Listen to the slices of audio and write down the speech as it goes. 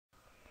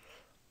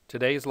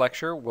Today's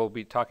lecture will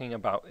be talking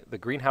about the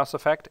greenhouse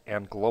effect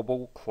and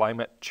global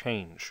climate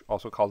change,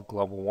 also called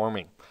global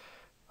warming.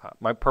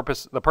 The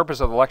purpose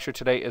of the lecture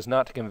today is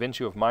not to convince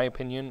you of my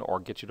opinion or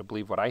get you to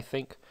believe what I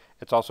think.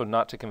 It's also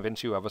not to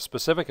convince you of a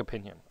specific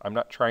opinion. I'm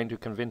not trying to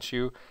convince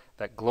you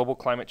that global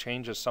climate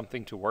change is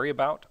something to worry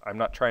about. I'm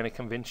not trying to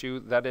convince you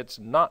that it's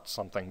not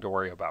something to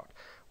worry about.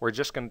 We're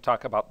just going to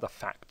talk about the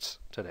facts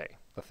today,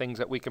 the things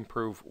that we can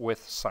prove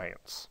with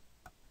science.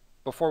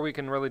 Before we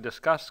can really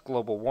discuss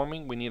global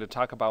warming, we need to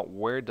talk about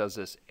where does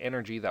this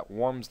energy that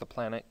warms the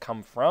planet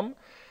come from.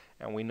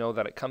 And we know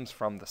that it comes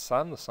from the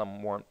sun. The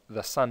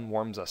sun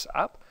warms us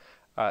up.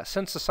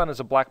 Since the sun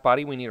is a black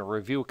body, we need to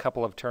review a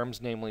couple of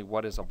terms, namely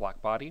what is a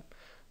black body.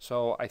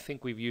 So I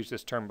think we've used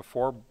this term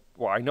before.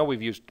 Well, I know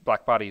we've used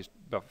black bodies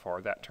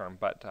before, that term,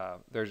 but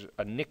there's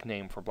a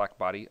nickname for black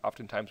body.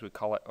 Oftentimes we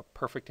call it a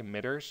perfect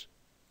emitters.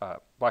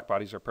 Black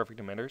bodies are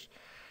perfect emitters.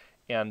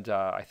 And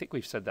I think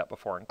we've said that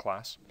before in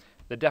class.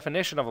 The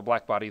definition of a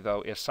black body,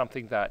 though, is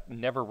something that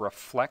never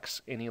reflects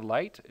any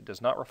light. It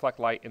does not reflect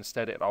light.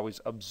 Instead, it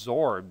always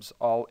absorbs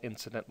all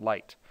incident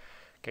light.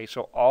 Okay,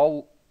 so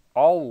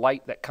all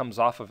light that comes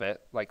off of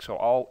it, so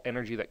all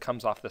energy that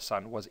comes off the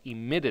sun was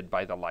emitted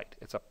by the light.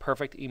 It's a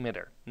perfect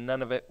emitter.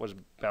 None of it was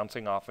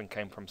bouncing off and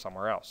came from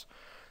somewhere else.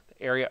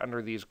 The area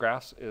under these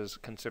graphs is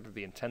considered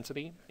the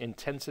intensity.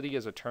 Intensity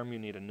is a term you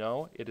need to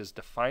know. It is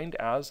defined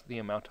as the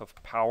amount of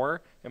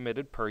power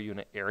emitted per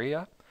unit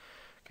area.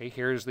 Okay,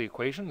 here's the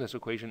equation. This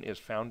equation is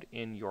found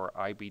in your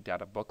IB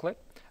data booklet.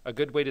 A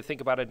good way to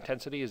think about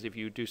intensity is if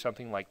you do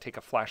something like take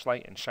a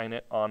flashlight and shine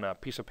it on a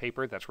piece of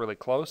paper that's really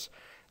close,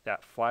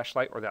 that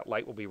flashlight or that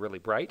light will be really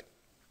bright.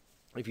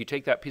 If you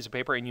take that piece of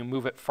paper and you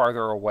move it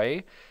farther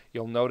away,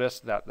 you'll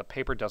notice that the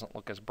paper doesn't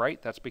look as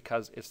bright. That's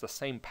because it's the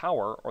same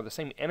power or the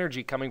same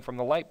energy coming from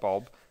the light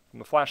bulb, from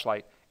the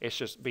flashlight. It's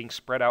just being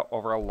spread out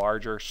over a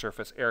larger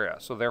surface area.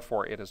 So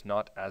therefore, it is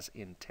not as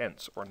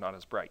intense or not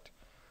as bright.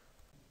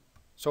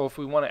 So if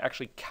we want to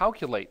actually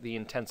calculate the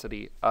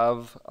intensity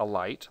of a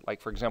light,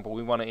 like for example,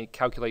 we want to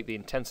calculate the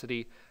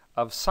intensity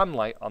of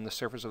sunlight on the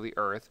surface of the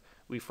Earth,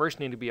 we first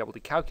need to be able to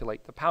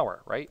calculate the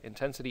power, right?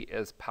 Intensity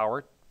is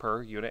power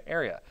per unit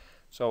area.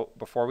 So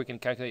before we can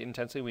calculate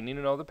intensity, we need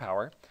to know the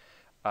power.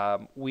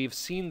 We've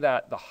seen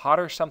that the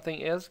hotter something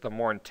is, the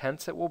more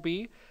intense it will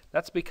be.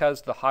 That's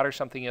because the hotter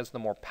something is, the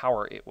more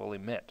power it will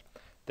emit.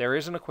 There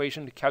is an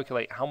equation to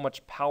calculate how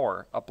much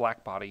power a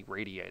black body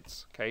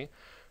radiates, okay?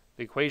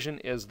 The equation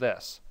is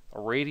this: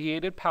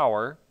 radiated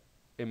power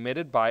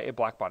emitted by a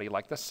black body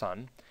like the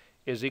sun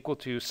is equal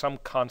to some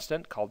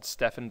constant called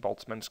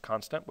Stefan-Boltzmann's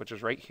constant, which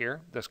is right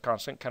here. This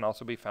constant can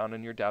also be found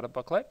in your data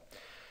booklet,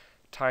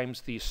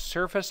 times the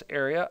surface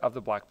area of the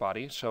black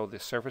body, so the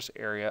surface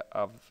area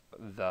of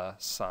the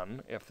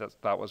sun, if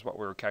that was what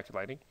we were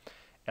calculating,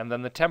 and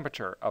then the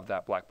temperature of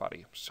that black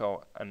body.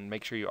 So, and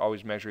make sure you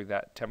always measure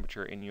that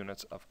temperature in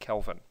units of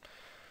Kelvin.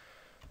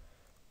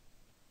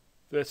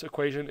 This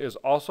equation is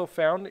also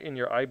found in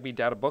your IB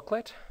data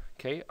booklet,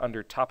 okay,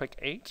 under topic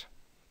 8.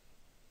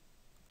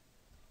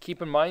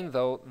 Keep in mind,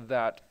 though,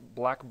 that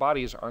black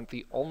bodies aren't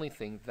the only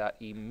thing that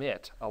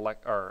emit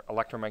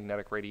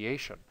electromagnetic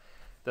radiation.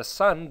 The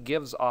sun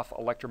gives off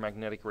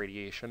electromagnetic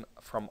radiation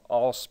from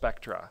all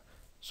spectra.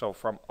 So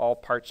from all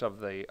parts of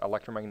the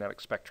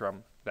electromagnetic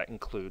spectrum, that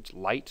includes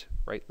light,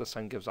 right? The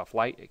sun gives off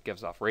light, it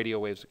gives off radio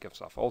waves, it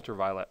gives off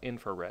ultraviolet,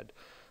 infrared,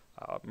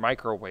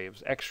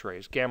 microwaves,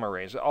 x-rays, gamma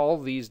rays, all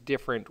these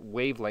different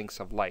wavelengths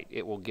of light.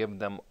 It will give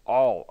them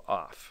all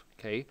off,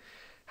 okay?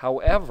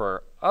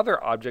 However,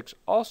 other objects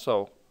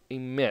also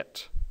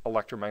emit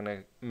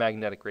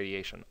electromagnetic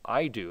radiation.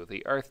 I do,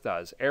 the Earth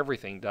does,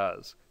 everything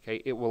does,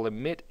 okay? It will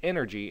emit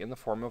energy in the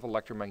form of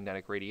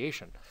electromagnetic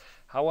radiation.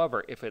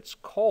 However, if it's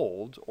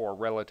cold or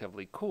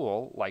relatively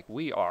cool, like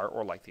we are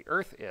or like the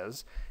Earth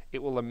is,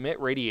 it will emit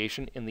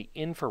radiation in the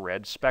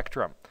infrared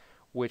spectrum,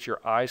 which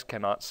your eyes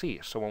cannot see.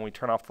 So when we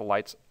turn off the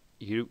lights,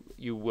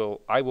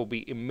 I will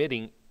be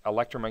emitting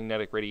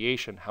electromagnetic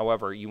radiation.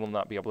 However, you will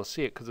not be able to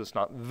see it because it's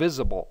not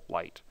visible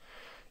light.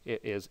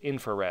 It is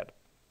infrared.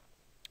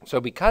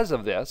 So because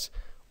of this,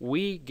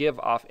 we give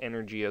off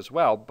energy as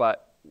well,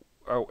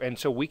 and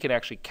so we can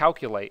actually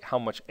calculate how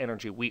much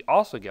energy we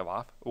also give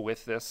off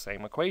with this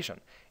same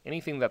equation.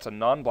 Anything that's a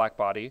non-black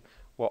body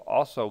will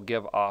also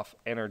give off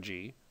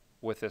energy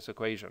with this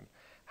equation.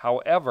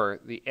 However,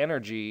 the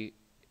energy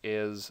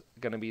is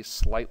going to be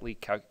slightly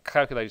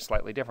calculated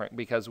slightly different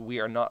because we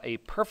are not a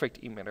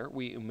perfect emitter.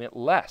 We emit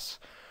less.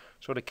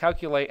 So to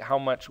calculate how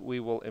much we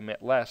will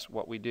emit less,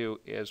 what we do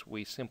is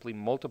we simply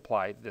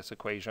multiply this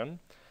equation,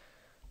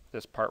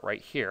 this part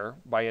right here,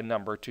 by a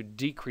number to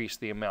decrease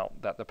the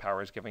amount that the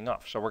power is giving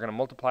off. So we're going to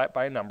multiply it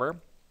by a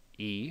number,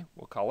 E,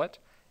 we'll call it,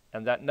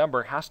 and that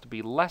number has to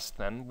be less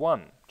than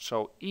 1.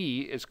 So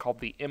E is called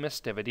the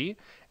emissivity,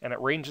 and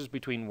it ranges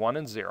between 1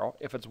 and 0.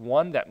 If it's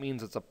 1, that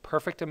means it's a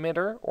perfect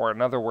emitter, or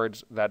in other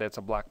words, that it's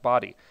a black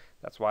body.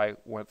 That's why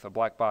with a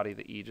black body,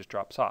 the E just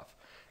drops off.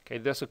 Okay,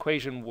 this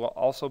equation will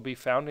also be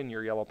found in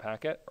your yellow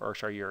packet, or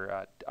sorry,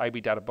 your IB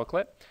data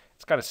booklet.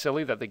 It's kind of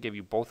silly that they give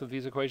you both of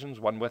these equations,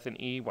 one with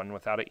an E, one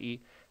without an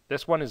E.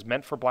 This one is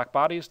meant for black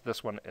bodies.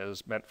 This one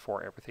is meant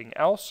for everything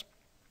else.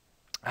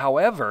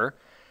 However,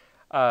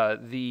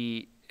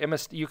 you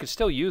could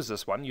still use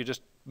this one. You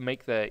just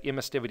make the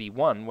emissivity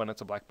 1 when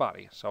it's a black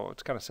body. So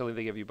it's kind of silly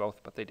they give you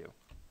both, but they do.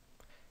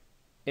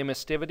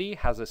 Emissivity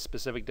has a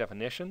specific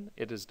definition.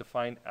 It is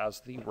defined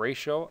as the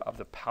ratio of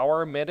the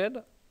power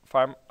emitted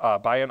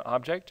by an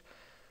object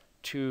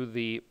to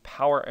the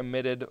power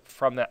emitted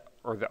from that,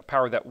 or the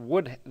power that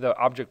the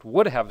object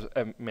would have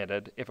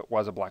emitted if it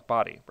was a black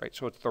body, right?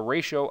 So it's the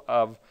ratio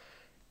of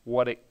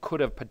what it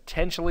could have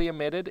potentially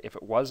emitted if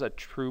it was a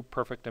true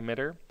perfect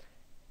emitter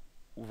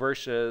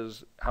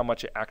versus how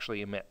much it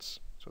actually emits.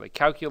 So they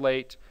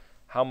calculate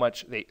how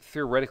much they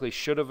theoretically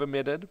should have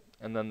emitted,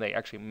 and then they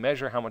actually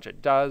measure how much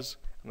it does,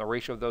 and the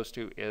ratio of those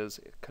two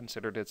is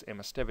considered its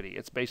emissivity.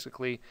 It's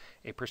basically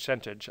a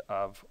percentage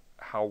of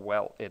how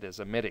well it is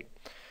emitting.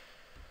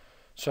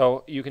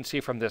 So you can see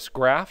from this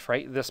graph,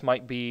 right, this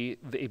might be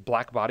the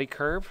black body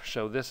curve.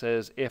 So this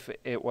is if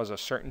it was a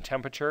certain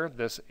temperature,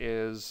 this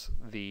is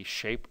the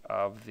shape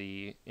of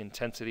the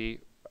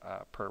intensity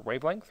per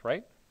wavelength,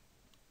 right?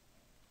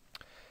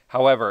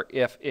 However,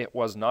 if it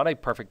was not a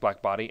perfect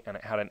black body and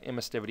it had an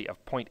emissivity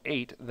of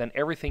 0.8, then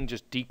everything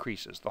just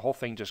decreases. The whole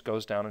thing just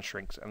goes down and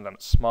shrinks, and then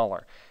it's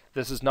smaller.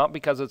 This is not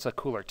because it's a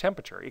cooler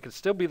temperature. It could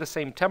still be the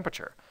same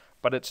temperature,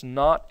 but it's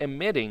not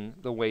emitting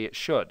the way it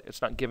should. It's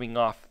not giving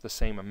off the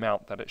same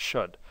amount that it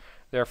should.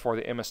 Therefore,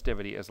 the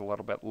emissivity is a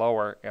little bit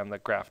lower, and the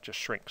graph just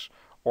shrinks.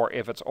 Or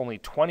if it's only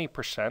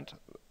 20%,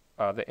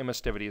 the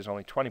emissivity is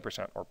only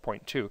 20% or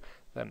 0.2,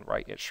 then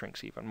right, it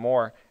shrinks even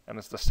more, and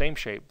it's the same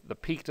shape. The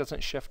peak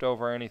doesn't shift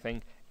over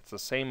anything. It's the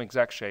same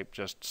exact shape,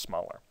 just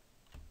smaller.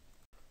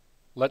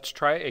 Let's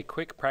try a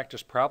quick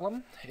practice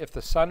problem. If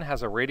the sun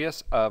has a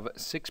radius of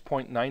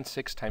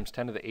 6.96 times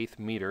 10 to the 8th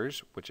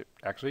meters, which it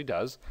actually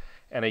does,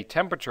 and a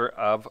temperature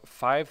of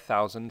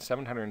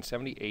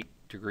 5,778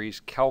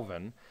 degrees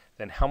Kelvin,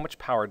 then how much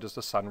power does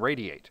the sun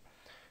radiate?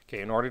 Okay,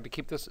 in order to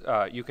keep this,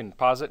 you can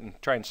pause it and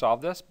try and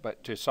solve this,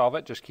 but to solve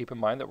it, just keep in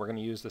mind that we're going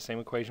to use the same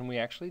equation we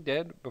actually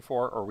did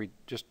before, or we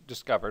just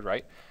discovered,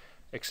 right?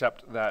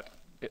 Except that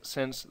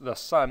since the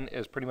sun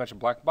is pretty much a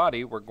black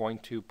body, we're going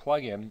to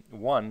plug in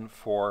 1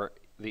 for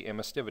the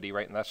emissivity,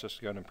 right? And that's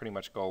just going to pretty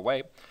much go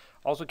away.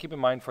 Also keep in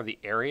mind for the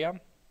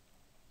area,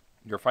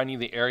 you're finding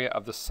the area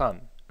of the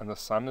sun, and the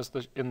sun is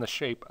in the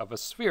shape of a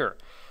sphere.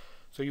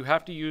 So you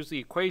have to use the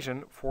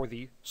equation for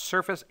the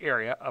surface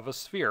area of a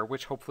sphere,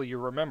 which hopefully you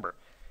remember.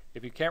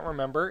 If you can't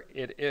remember,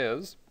 it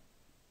is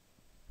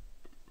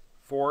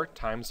 4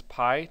 times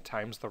pi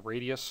times the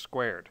radius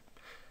squared.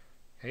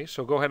 Okay,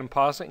 so go ahead and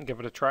pause it and give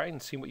it a try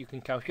and see what you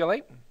can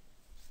calculate.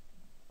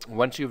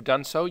 Once you've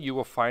done so, you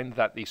will find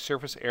that the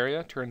surface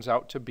area turns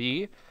out to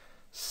be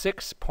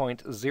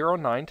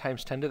 6.09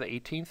 times 10 to the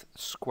 18th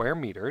square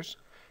meters.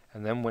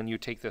 And then when you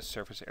take this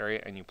surface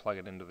area and you plug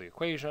it into the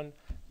equation,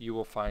 you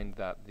will find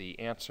that the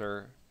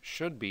answer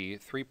should be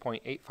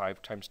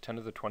 3.85 times 10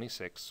 to the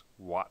 26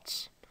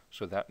 watts.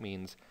 So that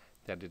means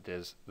that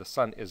the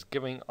sun is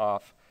giving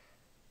off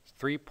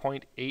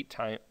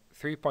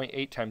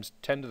 3.8 times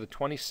 10 to the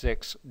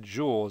 26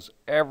 joules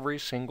every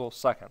single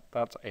second.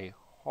 That's a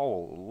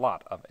whole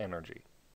lot of energy.